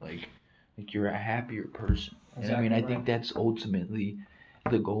craft, like you're a happier person. Exactly. And I mean, I think that's ultimately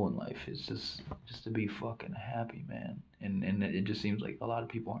the goal in life, is just to be fucking happy, man. And it just seems like a lot of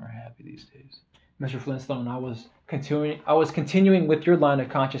people aren't happy these days. Mr. Flintstone, I was continuing with your line of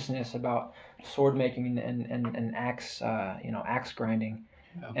consciousness about sword making and axe axe grinding.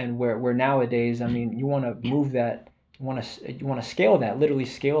 Yeah. And where nowadays, I mean, you want to move that, you want to scale that, literally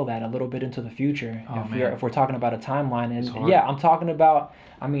scale that a little bit into the future. If we're talking about a timeline, and yeah, I'm talking about,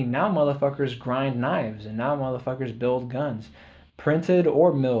 I mean, now motherfuckers grind knives, and now motherfuckers build guns, printed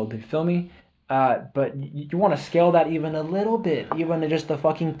or milled. You feel me? But you want to scale that even a little bit, even just a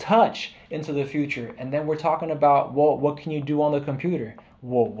fucking touch into the future. And then we're talking about, well, what can you do on the computer?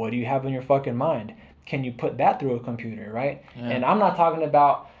 Well, what do you have in your fucking mind? Can you put that through a computer, right? Yeah. And I'm not talking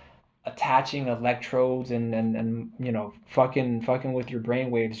about attaching electrodes and fucking with your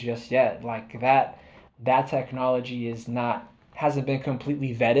brainwaves just yet. Like that technology hasn't been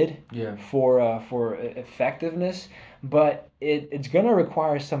completely vetted for effectiveness. But it's gonna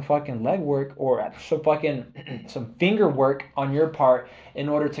require some fucking legwork or some finger work on your part in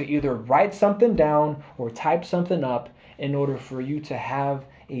order to either write something down or type something up in order for you to have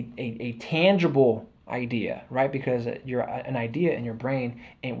a tangible idea, right? Because an idea in your brain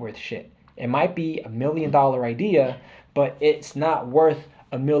ain't worth shit. It might be $1 million idea, but it's not worth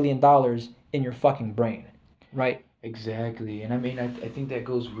 $1 million in your fucking brain, right? Exactly. And I mean, I think that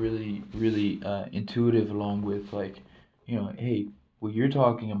goes really, really intuitive along with, like, hey, what you're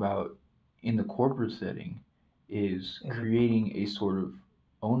talking about in the corporate setting is creating a sort of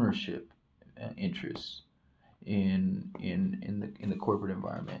ownership interest in the corporate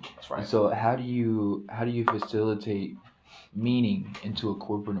environment. That's right. So how do you facilitate meaning into a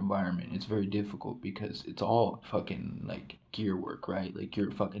corporate environment? It's very difficult because it's all fucking like gear work, right? Like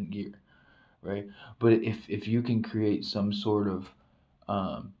you're fucking gear, right? But if you can create some sort of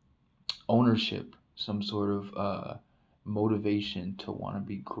um, ownership, some sort of motivation to want to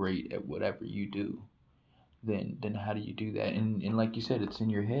be great at whatever you do, then how do you do that? And like you said, it's in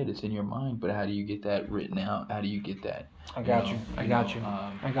your head, it's in your mind, but how do you get that written out? How do you get that? I got you. I got you.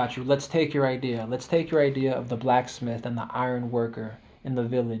 I got you. Let's take your idea. Let's take your idea of the blacksmith and the iron worker in the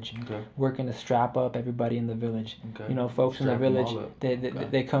village, Okay. working to strap up everybody in the village. Okay. You know, folks Strap in the 'em village, all up. they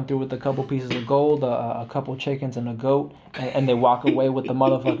Okay. come through with a couple pieces of gold, a couple chickens, and a goat, and they walk away with the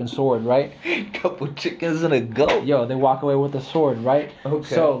motherfucking sword, right? Couple chickens and a goat. Yo, they walk away with the sword, right?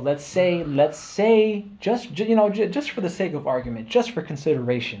 Okay. So let's say, just for the sake of argument, just for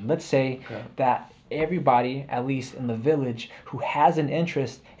consideration, let's say Okay. that everybody, at least in the village, who has an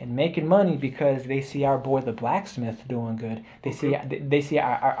interest in making money because they see our boy the blacksmith doing good, they see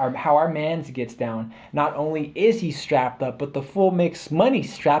our how our man's gets down. Not only is he strapped up, but the fool makes money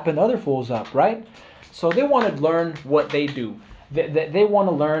strapping other fools up, right? So they want to learn what they do. They want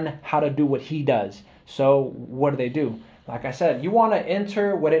to learn how to do what he does. So what do? Like I said, you want to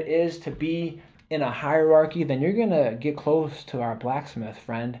enter what it is to be in a hierarchy, then you're going to get close to our blacksmith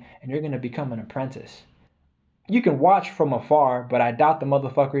friend and you're going to become an apprentice. You can watch from afar, but I doubt the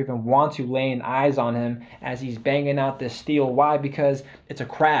motherfucker even wants you laying eyes on him as he's banging out this steel. Why? Because it's a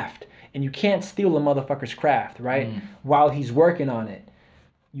craft. And you can't steal a motherfucker's craft, right? While he's working on it.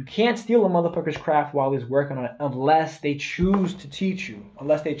 You can't steal a motherfucker's craft while he's working on it unless they choose to teach you.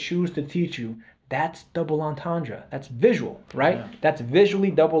 That's double entendre. That's visual, right? Yeah. That's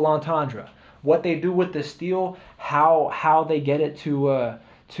visually double entendre. What they do with the steel, how they get it to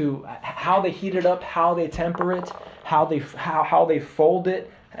how they heat it up, how they temper it, how they fold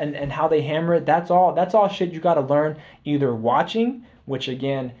it, and how they hammer it. That's all shit you got to learn either watching, which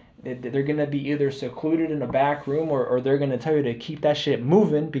again they're gonna be either secluded in a back room or they're gonna tell you to keep that shit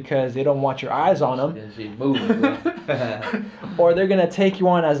moving because they don't want your eyes on them. That shit moving, bro. Or they're gonna take you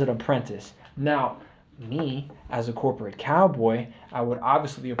on as an apprentice. Now, me as a corporate cowboy, I would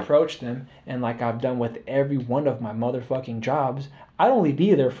obviously approach them, and like I've done with every one of my motherfucking jobs, I'd only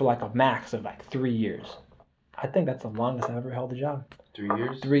be there for like a max of like 3 years. I think that's the longest I've ever held a job. 3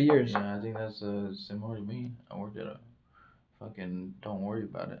 years? 3 years. Yeah, I think that's similar to me. I worked at a fucking don't worry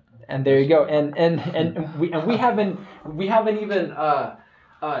about it. And there you go. And we haven't even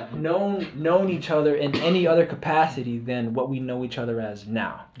known each other in any other capacity than what we know each other as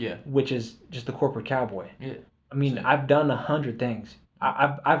now. Yeah. Which is just the corporate cowboy. Yeah. I mean, I've done 100 things.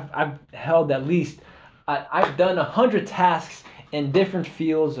 I've held at least I've done 100 tasks in different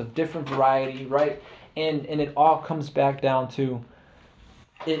fields of different variety, right? And it all comes back down to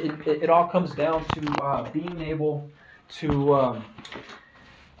it all comes down to being able to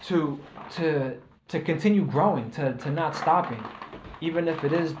continue growing, to not stopping, even if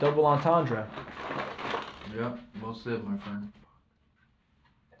it is double entendre. Yeah, well said, my friend.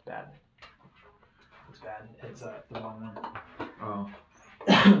 It's bad. It's bad. It's the wrong one. Oh.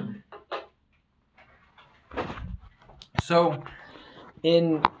 So,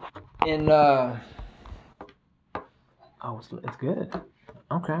 in oh, it's good.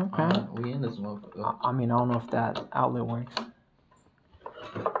 Okay. We in this motherfucker. I mean, I don't know if that outlet works.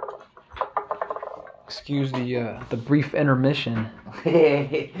 Excuse the brief intermission.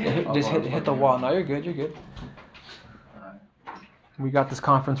 Just hit the wall. No, you're good. We got this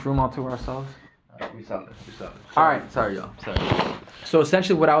conference room all to ourselves. We solid. All right. Sorry, y'all. Sorry. So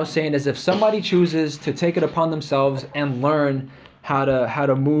essentially what I was saying is if somebody chooses to take it upon themselves and learn how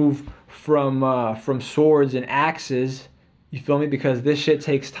to move from swords and axes, you feel me? Because this shit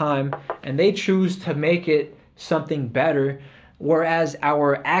takes time, and they choose to make it something better, whereas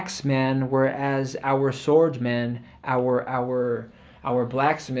our axeman, whereas our swordsman, our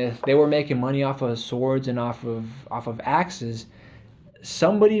blacksmith, they were making money off of swords and off of axes.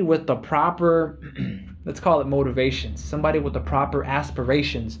 Somebody with the proper let's call it motivations, somebody with the proper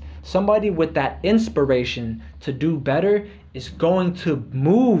aspirations, somebody with that inspiration to do better is going to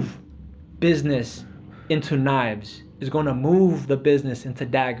move business into knives, is going to move the business into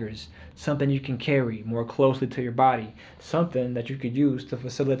daggers, something you can carry more closely to your body, something that you could use to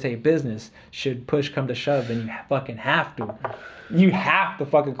facilitate business should push come to shove and you fucking have to. You have to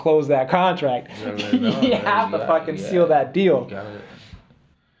fucking close that contract. You have to fucking seal that deal.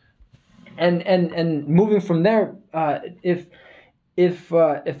 And moving from there, if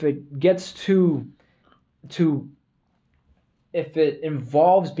it gets to if it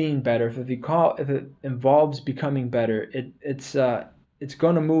involves being better, if it involves becoming better, it's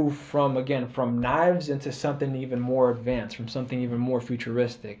going to move from knives into something even more advanced, from something even more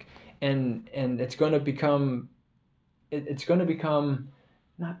futuristic, and it's going to become it's going to become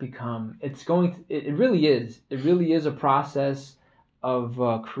not become it's going to, it really is a process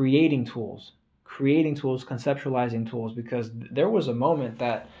of creating tools, conceptualizing tools, because there had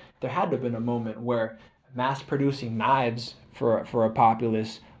to have been a moment where mass producing knives for a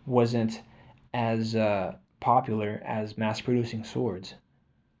populace wasn't as popular as mass producing swords,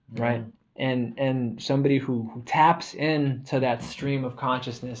 right? And somebody who taps into that stream of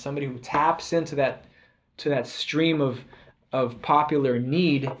consciousness, somebody who taps into that stream of popular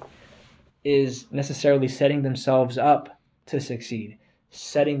need, is necessarily setting themselves up to succeed,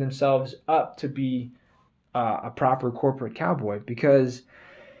 setting themselves up to be a proper corporate cowboy, because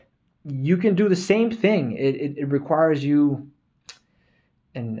you can do the same thing. It requires you,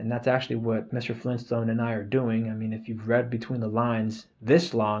 and that's actually what Mr. Flintstone and I are doing. I mean, if you've read between the lines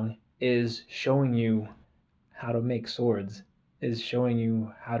this long, is showing you how to make swords, is showing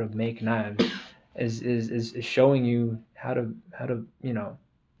you how to make knives, is showing you how to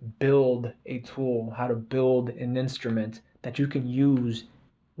build a tool, how to build an instrument that you can use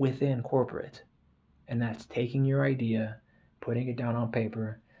within corporate. And that's taking your idea, putting it down on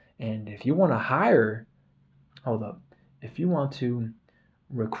paper. And if you want to if you want to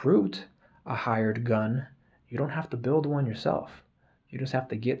recruit a hired gun, you don't have to build one yourself. You just have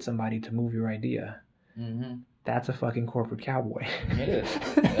to get somebody to move your idea. Mm-hmm. That's a fucking corporate cowboy. Yeah,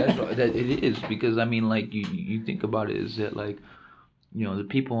 it is, because I mean, like, you think about it, is that, like, the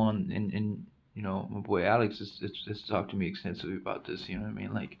people in my boy Alex has talked to me extensively about this. You know what I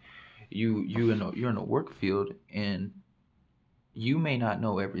mean? Like, you're in a work field, and you may not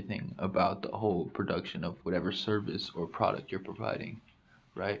know everything about the whole production of whatever service or product you're providing,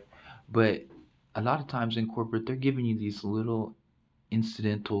 right? But a lot of times in corporate, they're giving you these little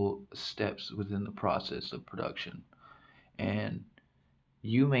incidental steps within the process of production, and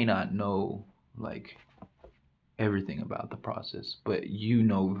you may not know, like, everything about the process, but you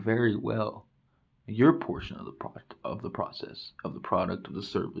know very well your portion of the product, of the process, of the product, of the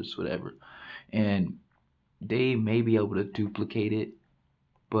service, whatever. And they may be able to duplicate it,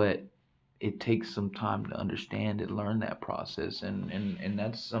 but it takes some time to understand and learn that process, and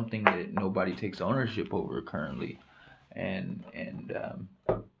that's something that nobody takes ownership over currently. And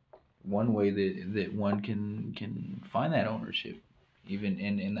one way that one can find that ownership, even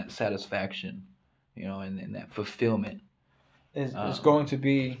in that satisfaction, and in that fulfillment, Is going to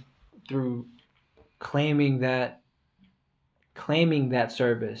be through claiming that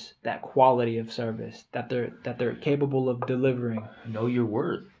service, that quality of service that they're capable of delivering. know your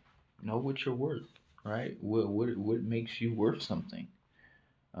worth, know what you're worth, right? What makes you worth something?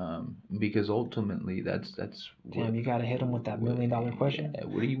 Because ultimately, that's what. Damn, you gotta hit them with that $1 million question. Yeah,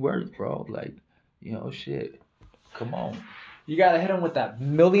 what are you worth, bro? Like, shit. Come on. You gotta hit them with that $1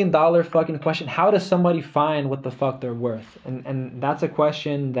 million fucking question. How does somebody find what the fuck they're worth? And that's a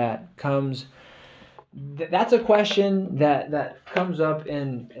question that comes. That's a question that comes up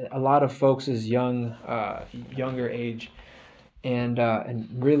in a lot of folks' younger age, and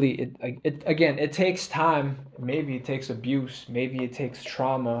really it takes time. Maybe it takes abuse. Maybe it takes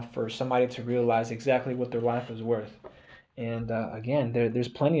trauma for somebody to realize exactly what their life is worth. And again, there's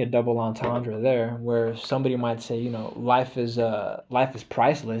plenty of double entendre there, where somebody might say, life is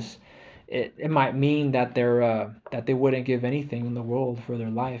priceless. It might mean that they wouldn't give anything in the world for their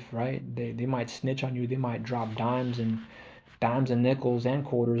life, right? They might snitch on you. They might drop dimes and nickels and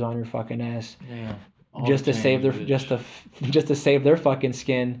quarters on your fucking ass, Yeah. just to save their just to save their fucking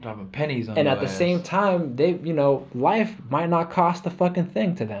skin. Dropping pennies on And your at the ass. same time, life might not cost a fucking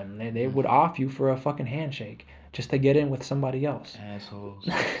thing to them. They would off you for a fucking handshake just to get in with somebody else. Assholes.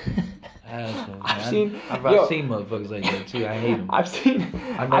 Assholes. I've seen motherfuckers like that too. I hate them. I've seen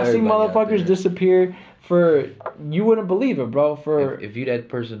everybody out motherfuckers there. disappear for, you wouldn't believe it, bro. For If you that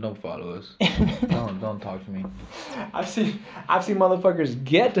person, don't follow us. don't talk to me. I've seen motherfuckers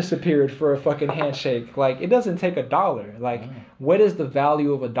get disappeared for a fucking handshake. Like, it doesn't take $1. Like, what is the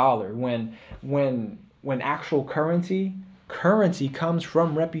value of $1 when actual currency comes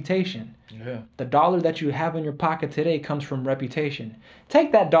from reputation? Yeah. The dollar that you have in your pocket today comes from reputation.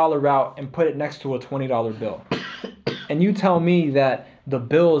 Take that dollar out and put it next to a $20 bill. And you tell me that the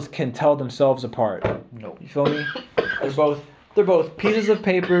bills can tell themselves apart. No. You feel me? They're both pieces of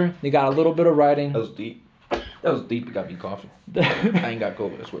paper. They got a little bit of writing. That was deep. It got me coughing. I ain't got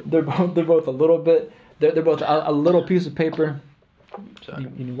COVID, I swear. They're both a little bit. They're both a little piece of paper. Sorry. You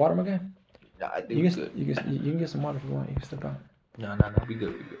need water, my guy? I think You we can, good. you can get some water if you want. You can step out. No, we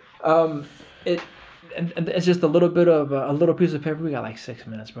good. It and it's just a little bit of a little piece of paper. We got like 6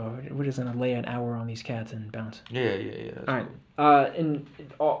 minutes, bro. We're just gonna lay an hour on these cats and bounce. Yeah. That's All right. cool. And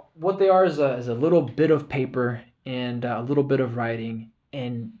what they are is a little bit of paper and a little bit of writing,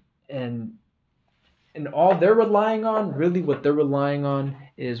 and all they're relying on, really, what they're relying on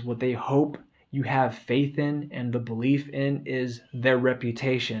is what they hope you have faith in and the belief in is their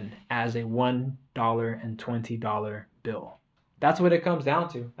reputation as a $1 and $20 bill. That's what it comes down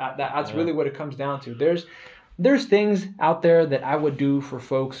to. That's really what it comes down to. There's things out there that I would do for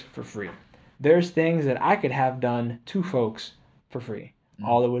folks for free. There's things that I could have done to folks for free.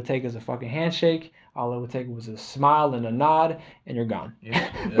 All it would take is a fucking handshake. All it would take was a smile and a nod, and you're gone.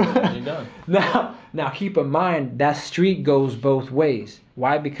 Yeah, you're done. Now keep in mind that street goes both ways.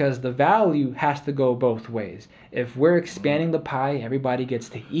 Why? Because the value has to go both ways. If we're expanding the pie, everybody gets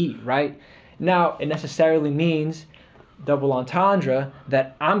to eat, right? Now it necessarily means double entendre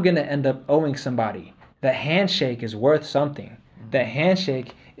that I'm gonna end up owing somebody. That handshake is worth something. That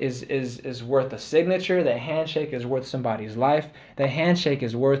handshake is worth a signature. That handshake is worth somebody's life. That handshake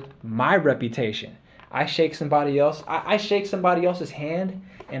is worth my reputation. I shake somebody else. I shake somebody else's hand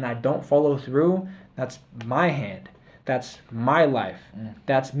and I don't follow through. That's my hand. That's my life.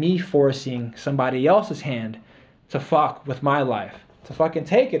 That's me forcing somebody else's hand to fuck with my life. To fucking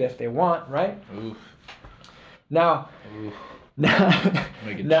take it if they want, right? Oof. Now, Oof. now,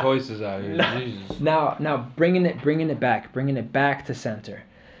 Making choices out here. Jesus. Now, bringing it back to center.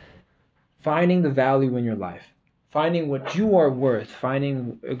 Finding the value in your life, finding what you are worth,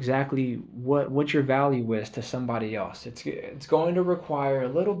 finding exactly what your value is to somebody else. It's going to require a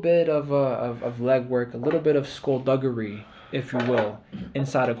little bit of legwork, a little bit of skullduggery, if you will,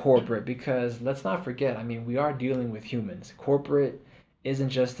 inside of corporate. Because let's not forget, I mean, we are dealing with humans. Corporate isn't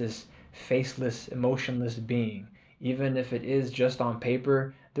just this faceless, emotionless being. Even if it is just on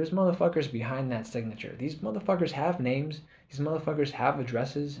paper, there's motherfuckers behind that signature. These motherfuckers have names. These motherfuckers have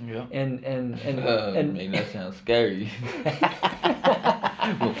addresses. Yeah. And Man, that sounds scary.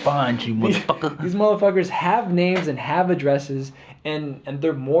 We'll find you, motherfucker. These motherfuckers have names and have addresses, and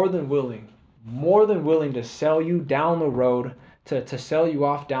they're more than willing to sell you down the road, to sell you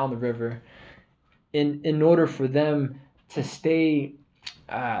off down the river, in order for them to stay,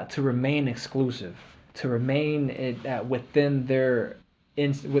 to remain exclusive, to remain within their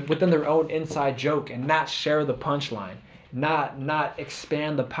own inside joke, and not share the punchline, not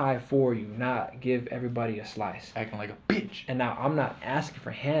expand the pie for you, not give everybody a slice. Acting like a bitch. And now I'm not asking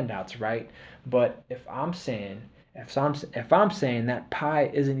for handouts, right? But if I'm saying that pie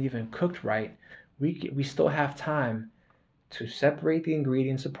isn't even cooked right, we still have time to separate the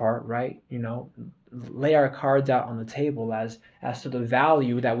ingredients apart, right? You know, lay our cards out on the table as to the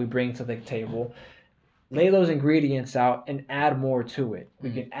value that we bring to the table. Lay those ingredients out and add more to it.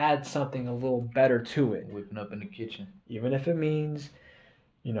 We can add something a little better to it. Whipping up in the kitchen. Even if it means,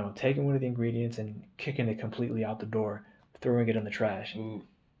 you know, taking one of the ingredients and kicking it completely out the door, throwing it in the trash. Ooh,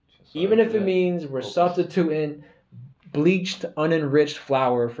 even if it means we're substituting bleached, unenriched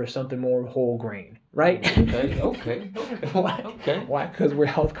flour for something more whole grain, right? Okay. Why? Okay. Why? Because we're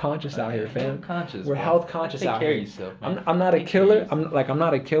health conscious out here, fam. We're health conscious out here. Yourself, I'm not a killer. I'm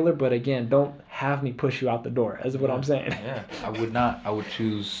not a killer, but again, don't have me push you out the door. Is what I'm saying. Yeah, I would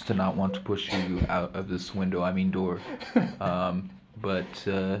choose to not want to push you out of this window. I mean door. But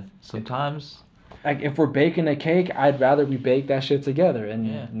sometimes. Like if we're baking a cake, I'd rather we bake that shit together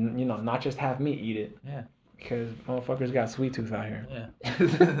and you know, not just have me eat it. Yeah. Because motherfuckers got sweet tooth out here. Yeah.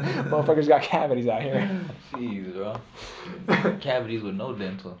 Motherfuckers got cavities out here. Jeez, bro. Cavities with no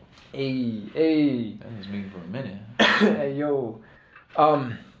dental. Hey. That was me for a minute. Hey, yo.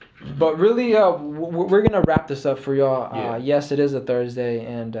 But really, we're gonna wrap this up for y'all. Yeah. Yes, it is a Thursday,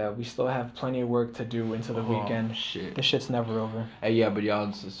 and we still have plenty of work to do into the weekend. Shit. This shit's never over. Hey, yeah, but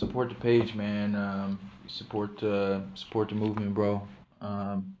y'all support the page, man. Support the movement, bro.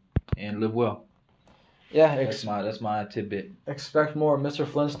 And live well. Yeah, That's my tidbit. Expect more. Mr.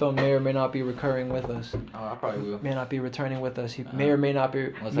 Flintstone may or may not be recurring with us. Oh, I probably will. May not be returning with us. He may or may not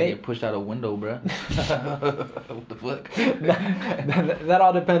be. Unless I get pushed out a window, bro. What the fuck? that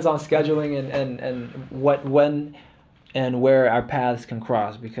all depends on scheduling and when and where our paths can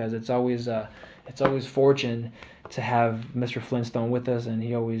cross, because it's always fortune to have Mr. Flintstone with us, and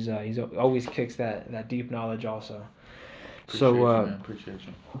he always kicks that deep knowledge also. Appreciate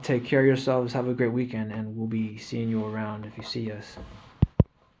you. Take care of yourselves. Have a great weekend, and we'll be seeing you around if you see us.